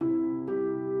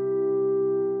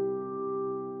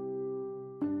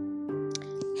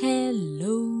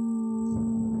Hello,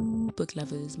 book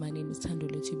lovers. My name is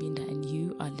Thandolwe Tubinda, and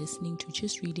you are listening to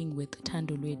Just Reading with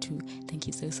Thandolwe Tu. Thank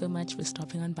you so much for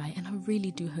stopping on by, and I really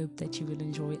do hope that you will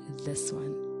enjoy this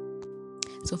one.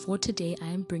 So for today, I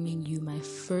am bringing you my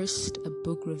first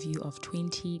book review of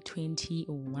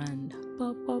 2021.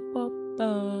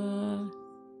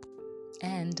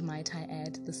 And might I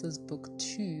add, this is book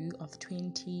 2 of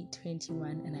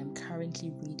 2021, and I'm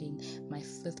currently reading my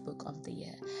 5th book of the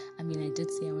year. I did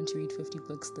say I want to read 50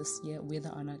 books this year. Whether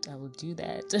or not I will do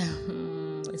that,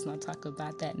 let's not talk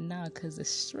about that now because it's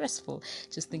stressful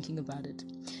just thinking about it.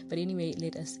 But anyway,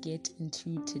 let us get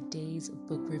into today's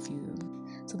book review.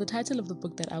 So the title of the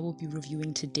book that I will be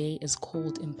reviewing today is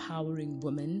called Empowering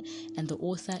Women, and the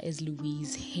author is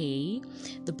Louise Hay.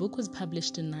 The book was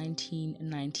published in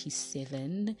 1997,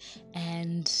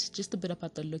 and just a bit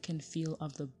about the look and feel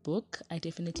of the book. I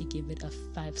definitely give it a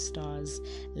 5 stars.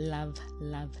 Love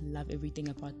everything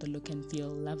about the look and feel.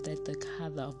 Love that the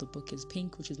cover of the book is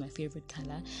pink, which is my favorite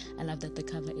color. I love that the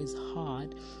cover is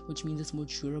hard, which means it's more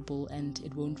durable and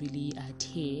it won't really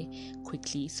tear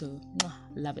quickly. So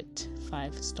love it.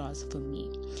 5 stars for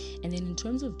me. And then in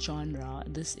terms of genre,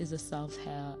 this is a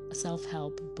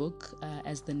self-help book,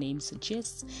 as the name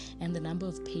suggests, and the number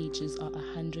of pages are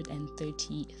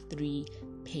 133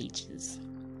 pages.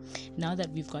 Now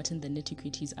that we've gotten the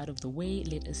nitty-gritties out of the way,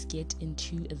 let us get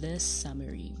into the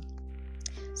summary.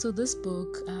 So this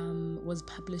book was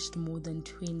published more than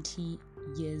 20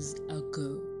 years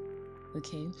ago.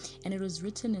 Okay, and it was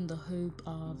written in the hope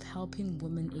of helping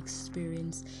women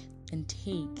experience and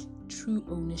take true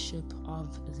ownership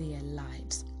of their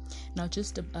lives. Now,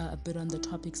 just a bit on the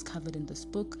topics covered in this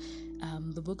book.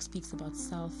 The book speaks about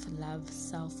self-love,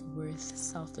 self-worth,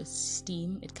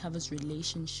 self-esteem. It covers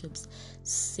relationships,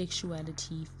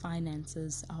 sexuality,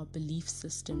 finances, our belief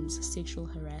systems, sexual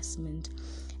harassment,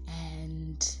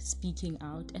 and speaking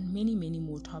out, and many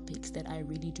more topics that I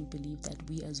really do believe that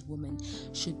we as women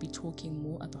should be talking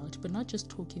more about, but not just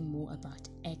talking more about,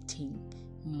 acting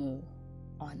more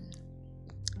on.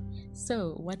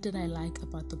 So, what did I like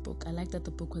about the book? I like that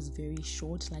the book was very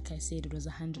short. Like I said, it was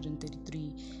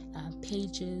 133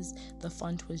 pages. The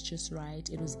font was just right.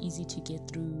 It was easy to get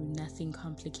through, nothing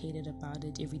complicated about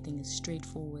it. Everything is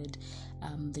straightforward.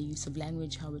 The use of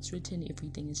language, how it's written,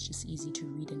 everything is just easy to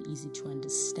read and easy to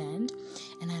understand.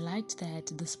 And I liked that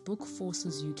this book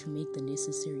forces you to make the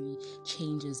necessary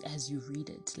changes as you read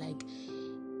it.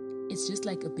 It's just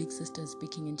like a big sister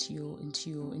speaking into your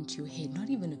head. Not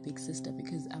even a big sister,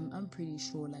 because I'm pretty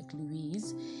sure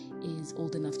Louise is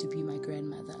old enough to be my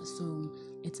grandmother. So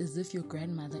it's as if your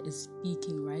grandmother is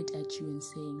speaking right at you and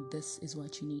saying, this is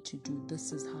what you need to do.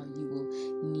 This is how you will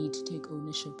need to take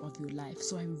ownership of your life.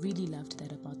 So I really loved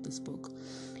that about this book.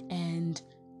 And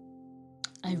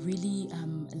I really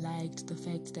liked the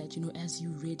fact that, as you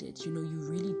read it, you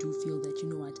really do feel that,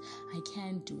 I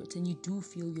can do it. And you do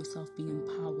feel yourself being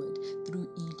empowered through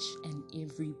each and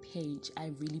every page. I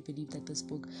really believe that this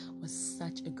book was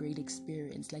such a great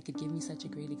experience. It gave me such a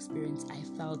great experience. I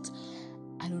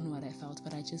don't know what I felt,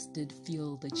 but I just did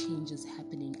feel the changes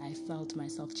happening. I felt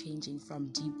myself changing from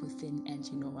deep within. And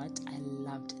you know what? I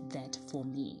loved that for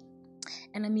me.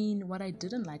 And what I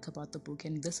didn't like about the book,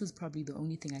 and this is probably the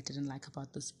only thing I didn't like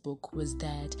about this book, was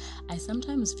that I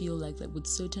sometimes feel like that with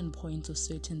certain points or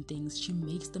certain things, she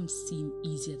makes them seem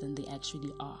easier than they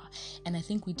actually are. And I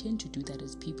think we tend to do that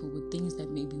as people with things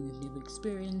that maybe we've never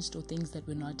experienced or things that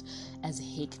were not as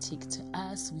hectic to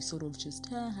us. We sort of just,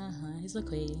 it's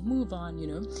okay, move on,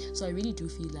 So I really do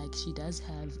feel like she does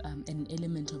have an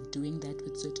element of doing that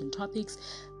with certain topics.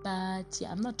 But yeah,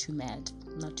 I'm not too mad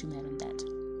on that.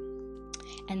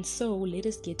 And so let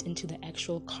us get into the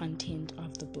actual content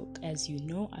of the book. As you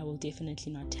know, I will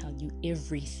definitely not tell you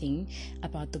everything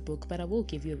about the book, but I will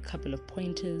give you a couple of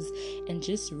pointers and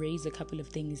just raise a couple of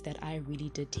things that I really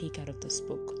did take out of this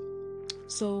book.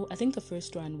 So I think the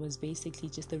first one was basically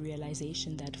just the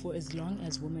realization that for as long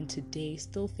as women today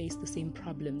still face the same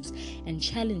problems and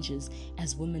challenges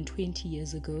as women 20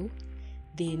 years ago,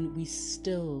 then we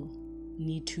still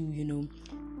need to,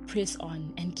 press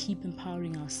on and keep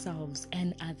empowering ourselves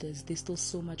and others. There's still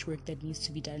so much work that needs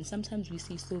to be done. Sometimes we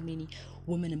see so many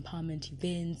women empowerment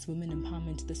events, women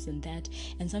empowerment this and that,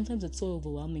 and sometimes it's so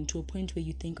overwhelming to a point where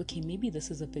you think, okay, maybe this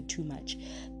is a bit too much.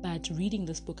 But reading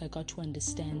this book, I got to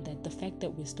understand that the fact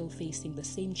that we're still facing the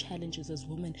same challenges as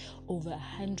women over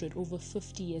 100, over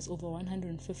 50 years, over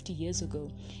 150 years ago,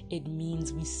 it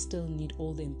means we still need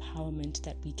all the empowerment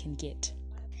that we can get.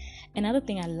 Another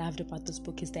thing I loved about this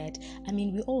book is that,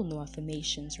 we all know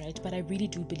affirmations, right? But I really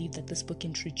do believe that this book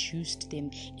introduced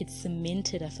them. It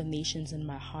cemented affirmations in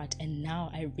my heart, and now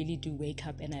I really do wake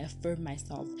up and I affirm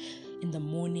myself in the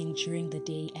morning, during the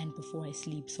day, and before I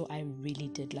sleep. So I really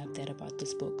did love that about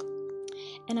this book.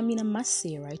 And I must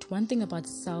say, right, one thing about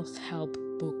self-help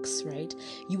books, right,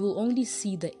 you will only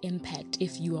see the impact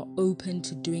if you are open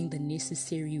to doing the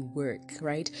necessary work,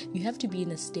 right? You have to be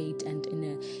in a state and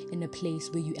in a place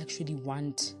where you actually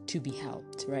want to be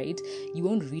helped, right? You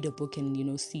won't read a book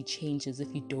and see changes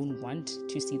if you don't want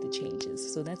to see the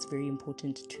changes. So that's very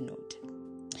important to note.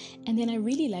 And then I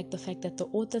really like the fact that the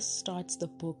author starts the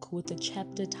book with a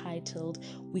chapter titled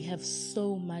 "We Have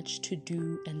So Much to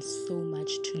Do and So Much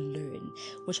to Learn,"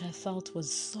 which I felt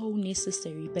was so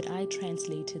necessary, but I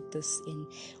translated this in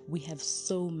 "We have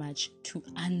so much to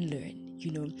unlearn."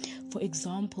 For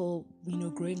example,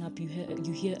 growing up, you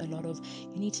hear a lot of,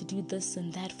 you need to do this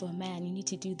and that for a man, you need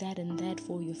to do that and that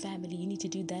for your family, you need to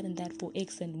do that and that for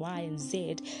X and Y and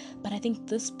Z. But I think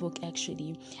this book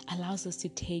actually allows us to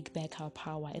take back our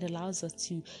power. It allows us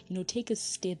to, take a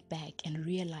step back and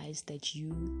realize that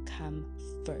you come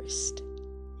first,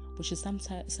 which is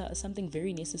something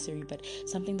very necessary, but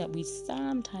something that we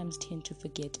sometimes tend to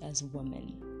forget as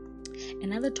women.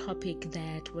 Another topic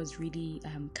that was really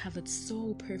covered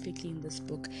so perfectly in this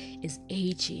book is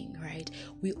aging, right?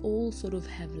 We all sort of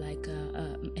have like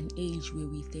an age where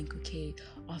we think, okay,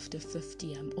 after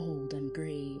 50, I'm old, I'm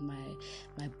gray,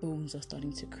 my bones are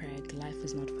starting to crack, life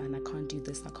is not fun, I can't do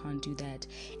this, I can't do that.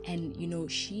 And,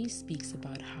 she speaks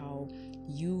about how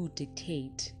you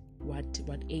dictate what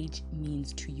age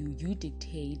means to you. You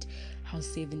dictate how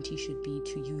 70 should be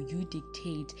to you. You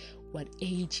dictate what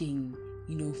aging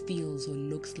feels or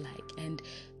looks like. And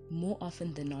more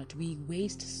often than not, we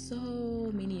waste so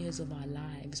many years of our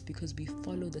lives because we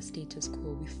follow the status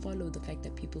quo. We follow the fact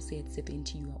that people say at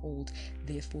 70 you are old,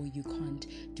 therefore you can't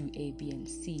do A, B, and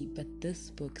C. But this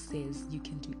book says you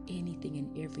can do anything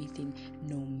and everything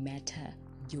no matter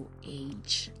your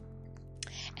age.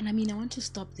 And I want to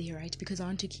stop there, right? Because I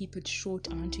want to keep it short,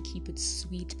 I want to keep it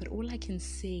sweet. But all I can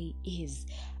say is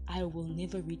I will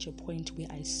never reach a point where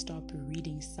I stop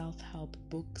reading self-help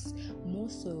books, more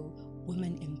so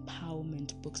women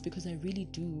empowerment books, because I really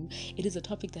do. It is a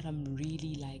topic that I'm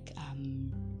really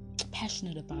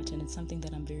passionate about, and it's something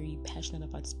that I'm very passionate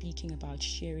about speaking about,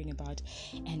 sharing about.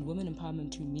 And women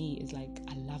empowerment to me is like,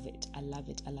 I love it.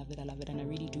 And I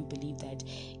really do believe that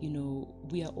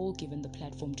we are all given the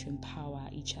platform to empower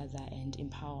each other and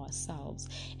empower ourselves.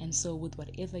 And so with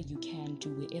whatever you can do,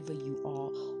 wherever you are,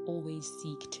 always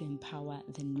seek to empower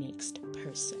the next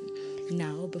person.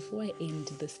 Now, before I end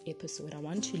this episode, I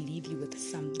want to leave you with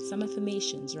some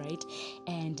affirmations, right?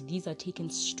 And these are taken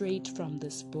straight from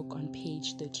this book on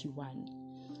page 31.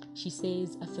 She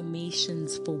says,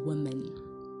 affirmations for women.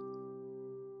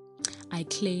 I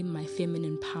claim my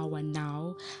feminine power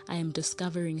now. I am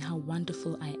discovering how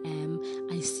wonderful I am.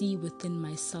 I see within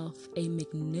myself a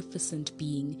magnificent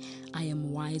being. I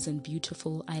am wise and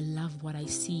beautiful. I love what I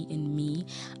see in me.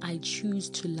 I choose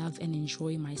to love and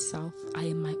enjoy myself. I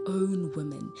am my own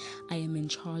woman. I am in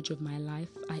charge of my life.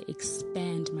 I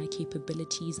expand my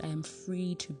capabilities. I am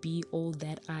free to be all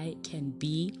that I can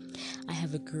be. I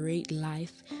have a great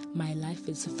life. My life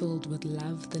is filled with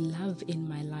love. The love in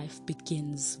my life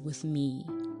begins with me.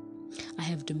 I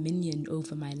have dominion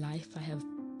over my life.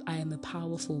 I am a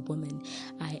powerful woman.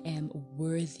 I am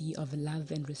worthy of love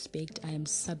and respect. I am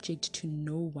subject to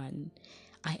no one.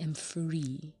 I am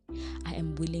free. I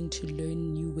am willing to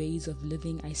learn new ways of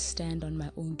living. I stand on my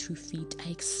own 2 feet.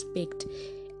 I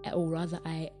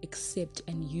accept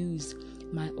and use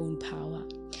my own power.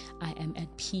 I am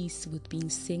at peace with being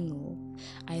single.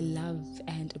 I love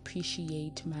and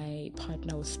appreciate my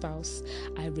partner or spouse.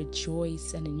 I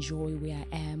rejoice and enjoy where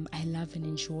I am. I love and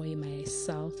enjoy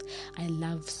myself. I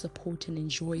love, support, and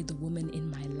enjoy the woman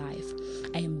in my life.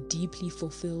 I am deeply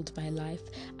fulfilled by life.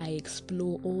 I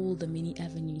explore all the many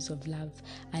avenues of love.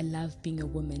 I love being a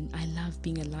woman. I love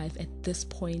being alive at this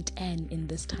point and in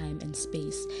this time and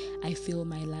space. I fill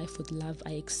my life with love.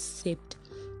 I accept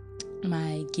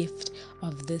my gift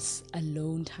of this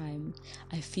alone time.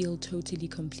 I feel totally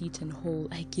complete and whole.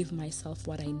 I give myself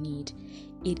what I need.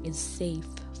 It is safe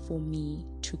for me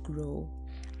to grow.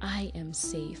 I am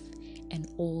safe and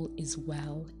all is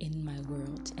well in my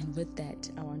world. And with that,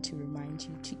 I want to remind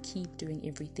you to keep doing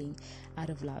everything out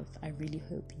of love. I really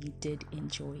hope you did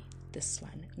enjoy this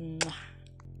one. Mwah.